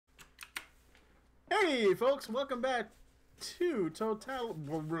Hey, folks, welcome back to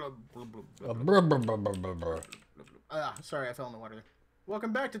sorry, I fell in the water.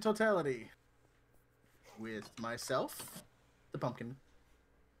 Welcome back to Totality with myself, the pumpkin,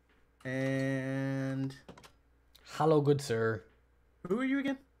 and Hello, good sir. who are you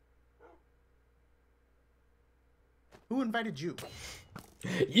again? Who invited you?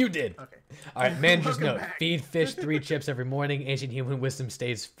 You did. Okay. All right, man. Just Welcome note: back. feed fish 3 chips every morning. Ancient human wisdom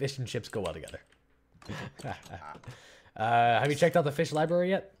states fish and chips go well together. Have you checked out the fish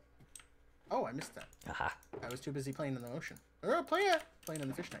library yet? Oh, I missed that. Aha. I was too busy playing in the ocean. Or playing in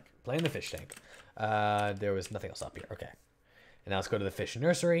the fish tank. Playing the fish tank. There was nothing else up here. Okay. And now let's go to the fish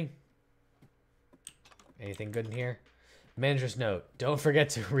nursery. Anything good in here? Manager's note: don't forget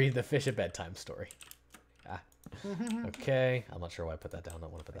to read the fish at bedtime story. Okay. I'm not sure why I put that down. I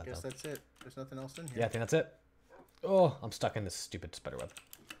don't want to put that I guess down. that's it. There's nothing else in here. Yeah, I think that's it. Oh, I'm stuck in this stupid spider web.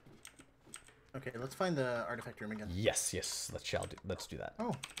 Okay, let's find the artifact room again. Yes. Let's do that.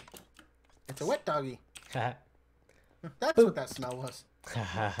 Oh, it's a wet doggy. Haha. That's Boop. what that smell was.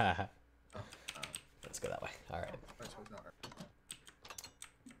 Let's go that way. All right. That's what's not right.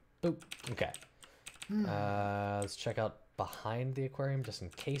 Boop. Okay. Let's check out behind the aquarium just in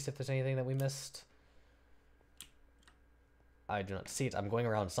case if there's anything that we missed. I do not see it. I'm going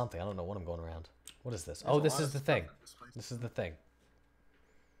around something. I don't know what I'm going around. What is this? Oh, this is the thing. This is the thing.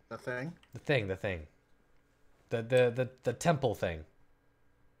 The thing? The thing. The temple thing.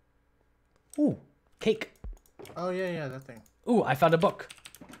 Ooh, cake. Oh, yeah, that thing. Ooh, I found a book.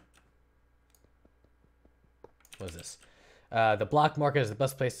 What is this? The block market is the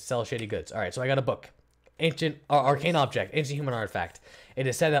best place to sell shady goods. All right, so I got a book. Arcane object, ancient human artifact. It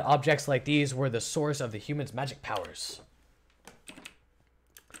is said that objects like these were the source of the human's magic powers.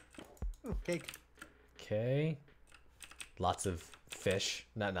 Ooh, cake. Okay. Lots of fish.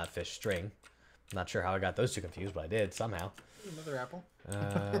 Not fish, string. Not sure how I got those two confused, but I did somehow. Another apple.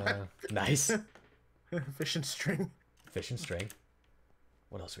 Nice. Fish and string. Fish and string.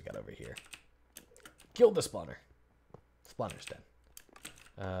 What else we got over here? Killed the spawner. Spawner's dead.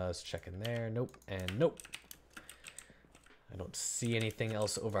 Let's check in there. Nope. And nope. I don't see anything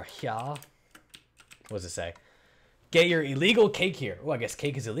else over here. What does it say? Get your illegal cake here. Oh, I guess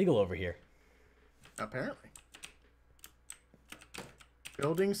cake is illegal over here. Apparently.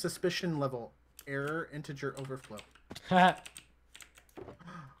 Building suspicion level. Error integer overflow.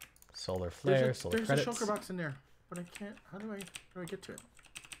 Solar flare, solar there's credits. a shulker box in there, but I can't. How do I get to it?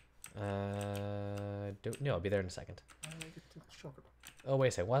 Don't know. I'll be there in a second. How do I get to the shulker box? Oh, wait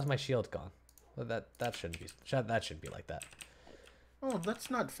a second. Why is my shield gone? Well, that shouldn't be. That shouldn't be like that. Oh, that's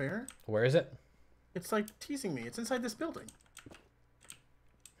not fair. Where is it? It's like teasing me. It's inside this building.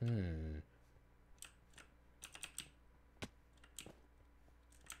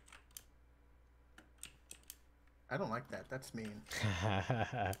 I don't like that. That's mean. Boop.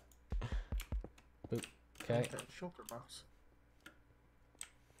 I Okay. like that shulker box.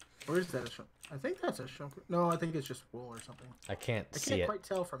 Or is that a shulker? I think that's a shulker. No, I think it's just wool or something. I can't I see can't it. quite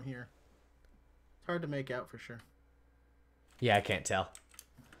tell from here. It's hard to make out for sure. Yeah, I can't tell.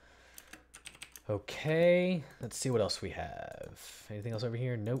 Okay. Let's see what else we have. Anything else over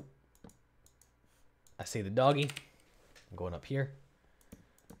here? Nope. I see the doggy. I'm going up here.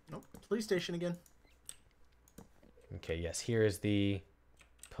 Nope. Police station again. Okay, yes. Here is the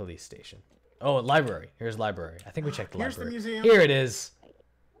police station. Oh, library. Here's library. I think we checked the Here's library. the museum. Here it is.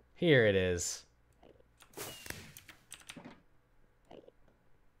 Here it is.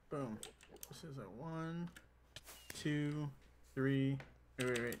 Boom. This is a 1, 2, 3.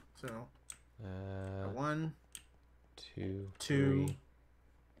 Wait. So, a 1, 2, 2, 3.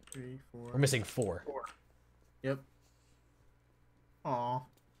 3, 4. We're missing 4. 4. Yep. Aw.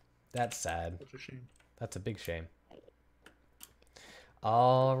 That's sad. Such a shame. That's a big shame.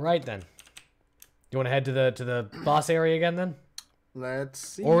 All right then. You want to head to the boss area again then? Let's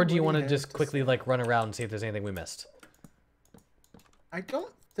see. Or do you what want he to has just quickly say. like run around and see if there's anything we missed? I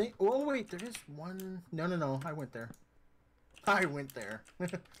don't think. Oh wait, there is one. No. I went there.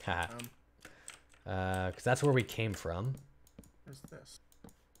 Haha. Because that's where we came from. What's this?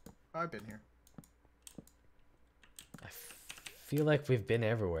 I've been here. I feel like we've been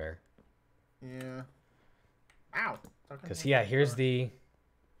everywhere. Yeah. Ow. Because yeah, here's the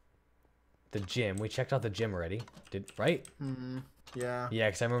gym. We checked out the gym already. Right? Yeah. Yeah,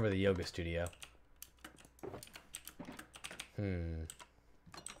 because I remember the yoga studio.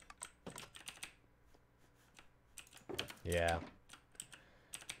 Yeah.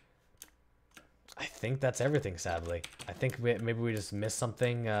 I think that's everything, sadly. I think maybe we just missed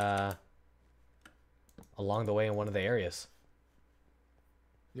something along the way in one of the areas.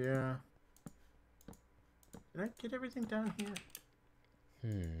 Yeah. Did I get everything down here?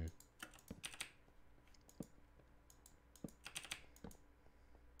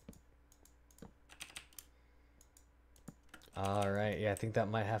 All right, yeah, I think that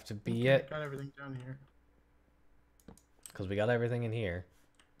might have to be it. Got everything down here. Because we got everything in here.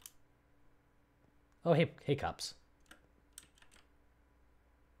 Oh, hey, cops.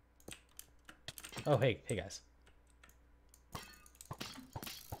 Oh, hey, guys.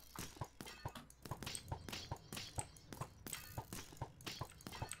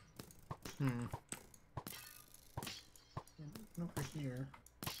 Over here.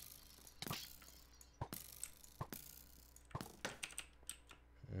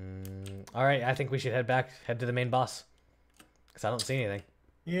 All right, I think we should head to the main boss. Because I don't see anything.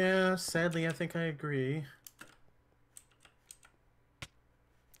 Yeah, sadly, I think I agree.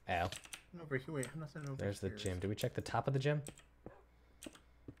 Ow. Over here, wait, nothing over There's the here. gym. Did we check the top of the gym?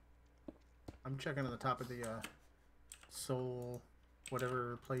 I'm checking on the top of the soul,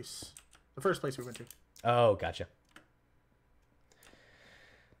 whatever place, the first place we went to. Oh, gotcha.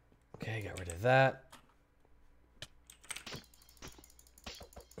 Okay, got rid of that.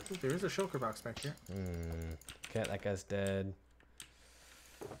 Ooh, there is a shulker box back here. Okay, that guy's dead.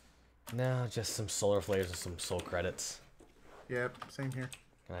 No, just some solar flares and some soul credits. Yep, same here.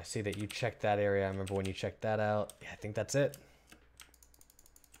 And I see that you checked that area. I remember when you checked that out. Yeah, I think that's it.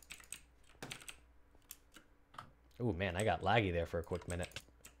 Ooh, man, I got laggy there for a quick minute.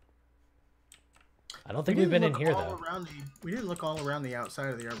 I don't think we've been in here, though. We didn't look all around the outside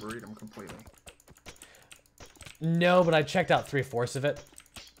of the Arboretum completely. No, but I checked out 3/4 of it.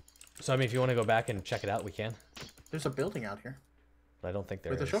 So, I mean, if you want to go back and check it out, we can. There's a building out here. But I don't think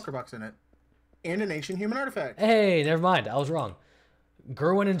there is. With a shulker box in it. And an ancient human artifact. Hey, never mind. I was wrong.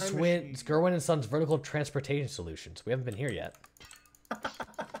 Gerwin and Sons Vertical Transportation Solutions. We haven't been here yet.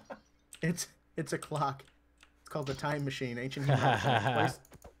 It's a clock. It's called the Time Machine. Ancient human artifact.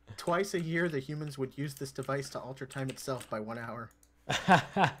 Twice a year, the humans would use this device to alter time itself by 1 hour.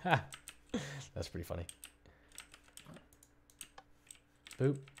 That's pretty funny.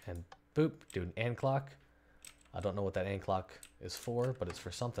 Boop and boop. Do an and clock. I don't know what that and clock is for, but it's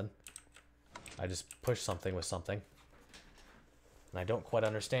for something. I just pushed something with something. And I don't quite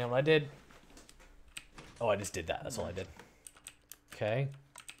understand what I did. Oh, I just did that. That's all I did. Okay.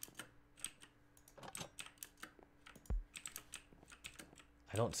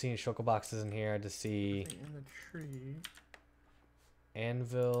 I don't see any shulker boxes in here. I just see... In the tree.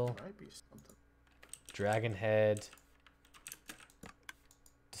 Anvil. Might be something. Dragon head.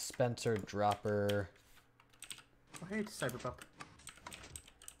 Dispenser, dropper. Oh, hey, Cyberpup.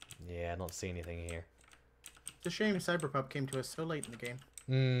 Yeah, I don't see anything here. It's a shame Cyberpup came to us so late in the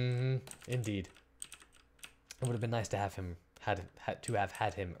game. Indeed. It would have been nice to have him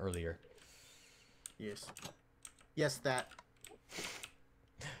had him earlier. Yes. Yes, that.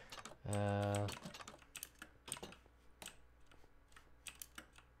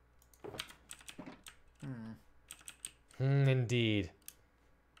 Indeed.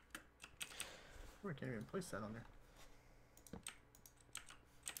 We can't even place that on there.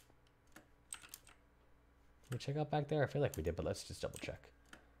 Did we check out back there? I feel like we did, but let's just double check.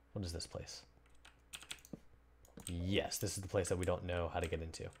 What is this place? Yes, this is the place that we don't know how to get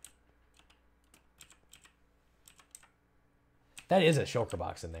into. That is a shulker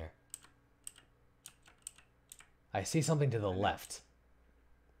box in there. I see something to the left.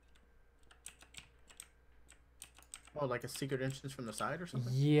 Oh, like a secret entrance from the side or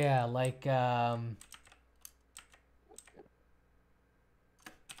something? Yeah, like,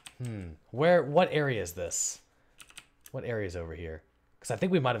 what area is this? What area is over here? Because I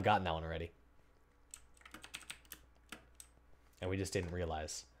think we might have gotten that one already. And we just didn't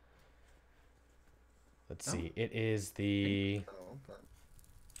realize. Let's see. It is the...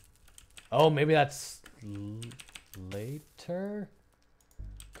 Oh, maybe that's later?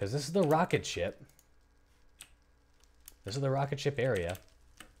 Because this is the rocket ship. This is the rocket ship area.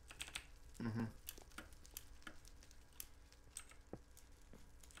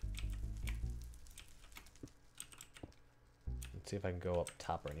 Let's see if I can go up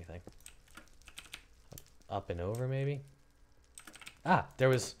top or anything. Up and over, maybe? Ah, there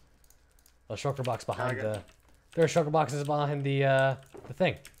was a shulker box behind the... There are shulker boxes behind the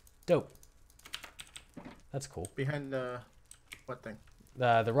thing. Dope. That's cool. Behind the... What thing?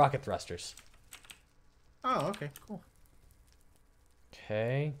 The rocket thrusters. Oh, okay, cool.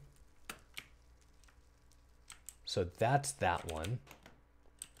 Okay. So that's that one.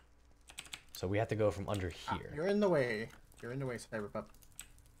 So we have to go from under here. You're in the way. You're in the way, Cyberpup.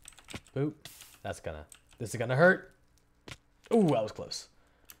 Boop. This is gonna hurt. Ooh, that was close.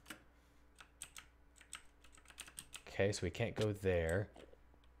 Okay, so we can't go there.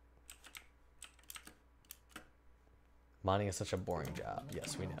 Mining is such a boring job.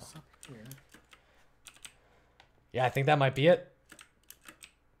 Yes, we know. Yeah, I think that might be it.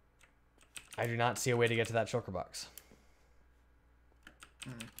 I do not see a way to get to that shulker box.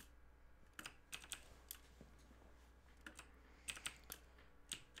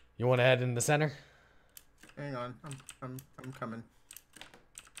 You want to head in the center? Hang on, I'm coming.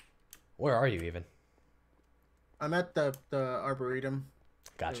 Where are you even? I'm at the arboretum.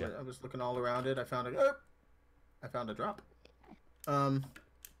 Gotcha. I was looking all around it. I found a drop. Found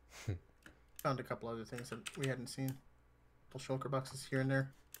a couple other things that we hadn't seen. Little shulker boxes here and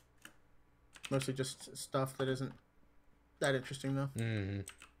there. Mostly just stuff that isn't that interesting though.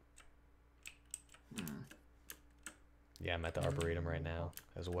 Yeah, I'm at the arboretum right now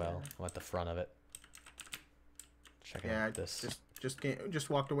as well. I'm at the front of it. Checking out this. Just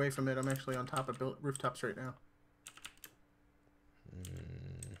walked away from it. I'm actually on top of rooftops right now.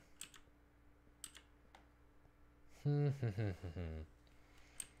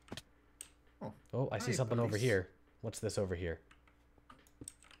 Oh, I see something over here. What's this over here?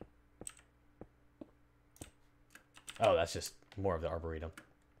 Oh, that's just more of the arboretum.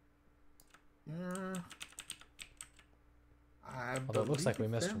 Yeah. Although it looks like we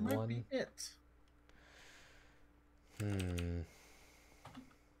missed one.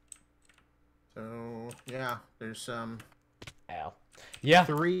 So yeah, there's Ow. Yeah.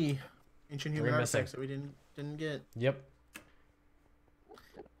 3 ancient human artifacts missing. that we didn't get. Yep.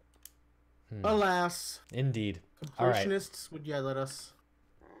 Alas. Indeed. All right. Completionists would let us.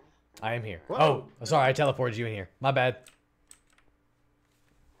 I am here. Whoa. Oh, sorry, I teleported you in here. My bad.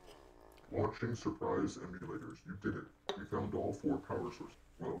 Launching surprise emulators. You did it. You found all 4 power sources.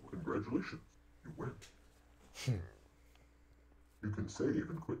 Well, congratulations. You win. You can save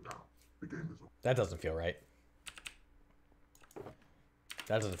and quit now. The game is over. That doesn't feel right.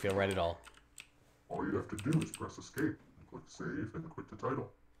 That doesn't feel right at all. All you have to do is press escape and click save and quit the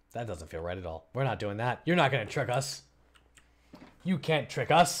title. That doesn't feel right at all. We're not doing that. You're not going to trick us. You can't trick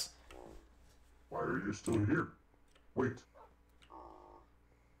us. Why are you still here? Wait.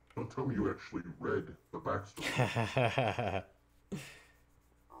 Don't tell me you actually read the backstory.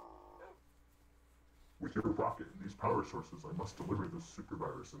 With your rocket and these power sources, I must deliver this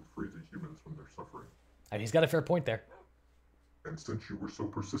supervirus and free the humans from their suffering. And he's got a fair point there. And since you were so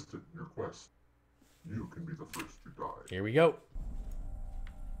persistent in your quest, you can be the first to die. Here we go.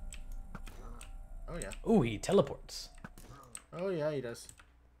 Oh yeah. Ooh, he teleports. Oh yeah, he does.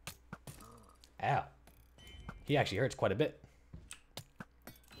 Ow. He actually hurts quite a bit.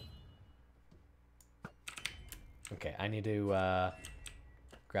 Okay, I need to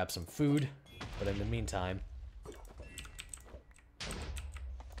grab some food, but in the meantime...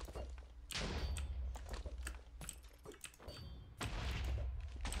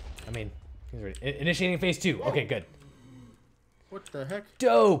 I mean, he's ready. Initiating phase 2. Okay, good. What the heck?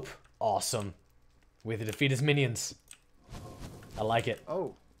 Dope! Awesome. Way to defeat his minions. I like it.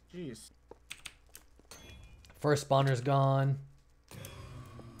 Oh, jeez. First spawner's gone.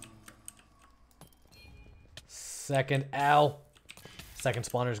 Second, ow. Second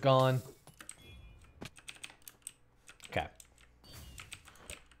spawner's gone. Okay.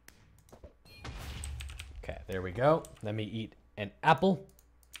 Okay, there we go. Let me eat an apple.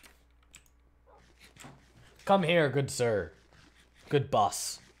 Come here, good sir. Good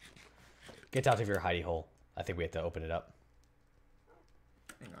boss. Get out of your hidey hole. I think we have to open it up.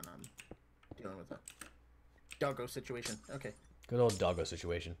 Hang on, I'm dealing with a doggo situation. Okay. Good old doggo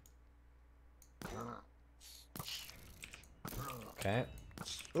situation. Okay.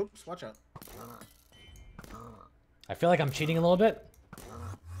 Oops, watch out. I feel like I'm cheating a little bit.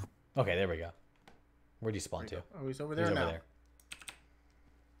 Okay, there we go. Where'd you spawn to? Oh, he's over there He's now. over there.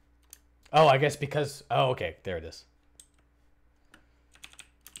 Oh, I guess because... Oh, okay. There it is.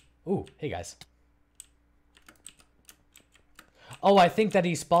 Ooh, hey guys. Oh, I think that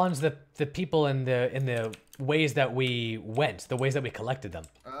he spawns the people in the ways that we went, the ways that we collected them.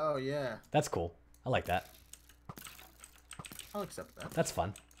 Oh yeah. That's cool. I like that. I'll accept that. That's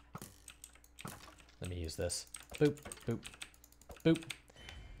fun. Let me use this. Boop, boop, boop.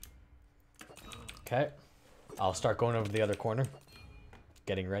 Okay. I'll start going over to the other corner.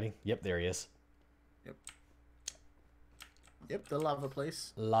 Getting ready. Yep, there he is. Yep. Yep, the lava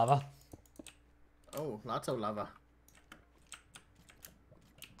place. Lava. Oh, lots of lava.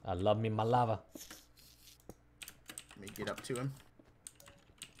 I love me my lava. Let me get up to him.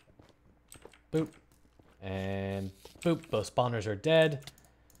 Boop. And boop. Both spawners are dead.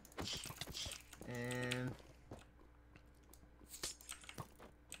 And...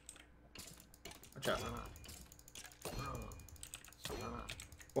 watch out.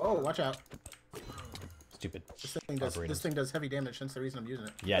 Whoa, watch out. Stupid. This thing does heavy damage, hence the reason I'm using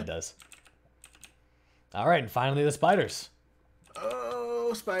it. Yeah, it does. All right, and finally the spiders.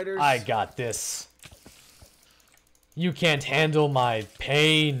 Oh, spiders. I got this. You can't handle my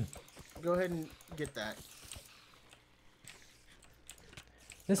pain. Go ahead and get that.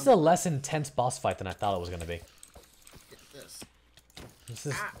 This is a less intense boss fight than I thought it was going to be. Get this. This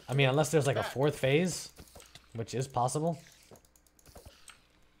is, I mean, unless there's like a fourth phase, which is possible.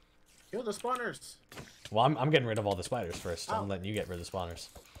 Kill the spawners. Well, I'm getting rid of all the spiders first. Oh. I'm letting you get rid of the spawners.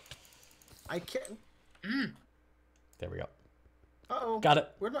 I can't. There we go. Uh-oh. Got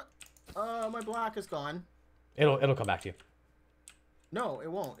it. Where'd my block is gone. It'll come back to you. No,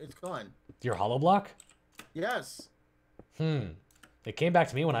 it won't. It's gone. Your hollow block? Yes. It came back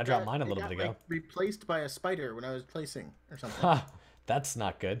to me when I dropped mine a It little got, bit ago. like, replaced by a spider when I was placing or something. Ha! That's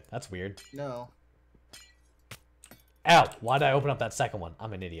not good. That's weird. No. Ow! Why'd I open up that second one?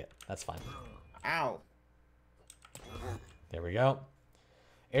 I'm an idiot. That's fine. Ow. There we go.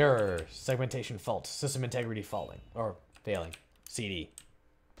 Error. Segmentation fault. System integrity falling. Or failing. CD.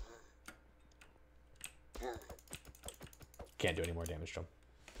 Can't do any more damage to him.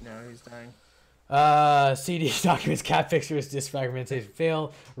 No, he's dying. CD documents cat fixtures, disk fragmentation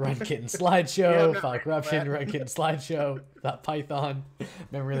fail, run kitten slideshow, file corruption, run kitten slideshow, that Python,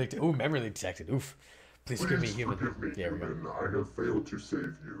 memory leak. Ooh, memory leak detected. Oof. Please give me human. Forgive me, There we go. human. I have failed to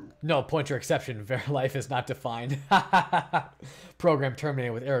save you. No, pointer exception. Ver life is not defined. Program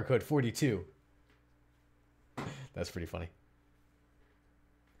terminated with error code 42. That's pretty funny.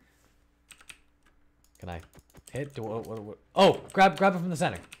 Can I hit? What? Oh, grab it from the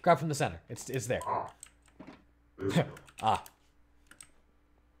center. Grab from the center. It's there. Ah. There we go. Ah.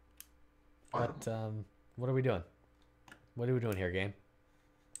 Item. But what are we doing? What are we doing here, game?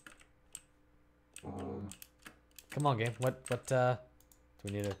 Come on, game. What do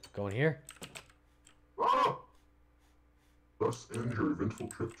we need to go in here? Ah! Thus ends your eventful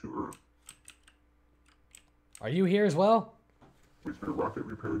trip to Earth. Are you here as well? With your rocket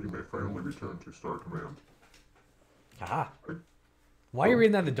repaired, you may finally return to Star Command. Aha. Why are you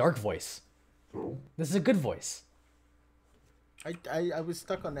reading that in the dark voice? So, This is a good voice. I was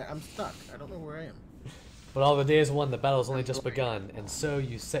stuck on that. I'm stuck. I don't know where I am. But all the days won, the battle's only just begun, and so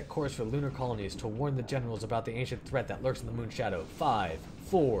you set course for lunar colonies to warn the generals about the ancient threat that lurks in the moon's shadow. 5,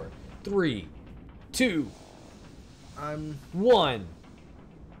 4, 3, 2, I'm 1.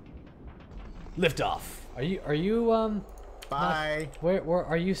 Liftoff. Are you bye. where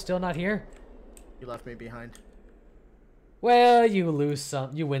are you still not here? You left me behind. Well, you lose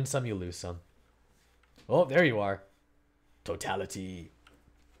some, you win some, you lose some. Oh, there you are. Totality.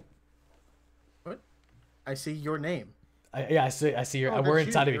 What? I see your name. Yeah, I see your, Oh, we're that's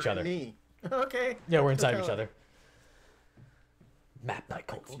inside you. of each You're other. me. Okay. Yeah, we're inside of each Totality. other. Map by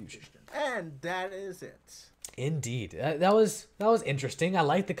Cold Fusion. And that is it. Indeed. That was interesting. I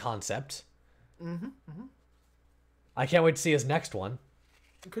like the concept. I can't wait to see his next one.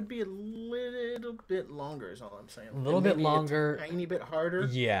 It could be a little bit longer is all I'm saying. A little bit Maybe longer. A tiny bit harder.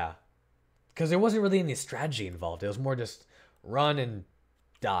 Yeah. Because there wasn't really any strategy involved. It was more just run and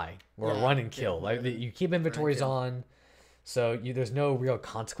die. Or Yeah, run and kill. yeah, Like yeah. you keep inventories kill. on. So there's no real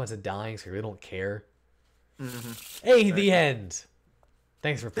consequence of dying, so you really don't care. Hey, the end.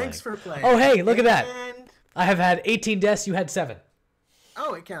 Thanks for playing. Thanks for playing. Oh, hey, look at that. And... I have had 18 deaths. You had 7.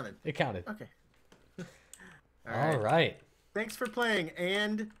 Oh, it counted. It counted. Okay. All right. Thanks for playing,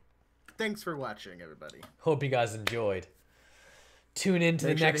 and thanks for watching, everybody. Hope you guys enjoyed. Tune in to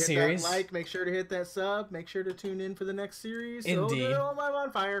the next hit series. That like, make sure to hit that sub. Make sure to tune in for the next series. Indeed. Oh, I'm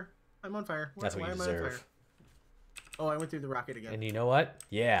on fire. I'm on fire. That's what Why you am I on fire? deserve. Oh, I went through the rocket again. And you know what?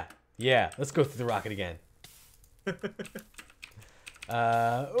 Yeah. Let's go through the rocket again.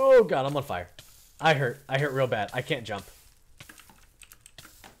 Oh god, I'm on fire. I hurt real bad. I can't jump.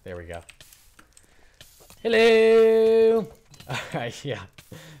 There we go. Hello. All right, yeah.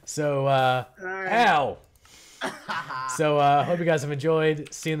 So, ow. So, hope you guys have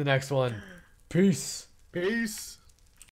enjoyed. See you in the next one. Peace. Peace.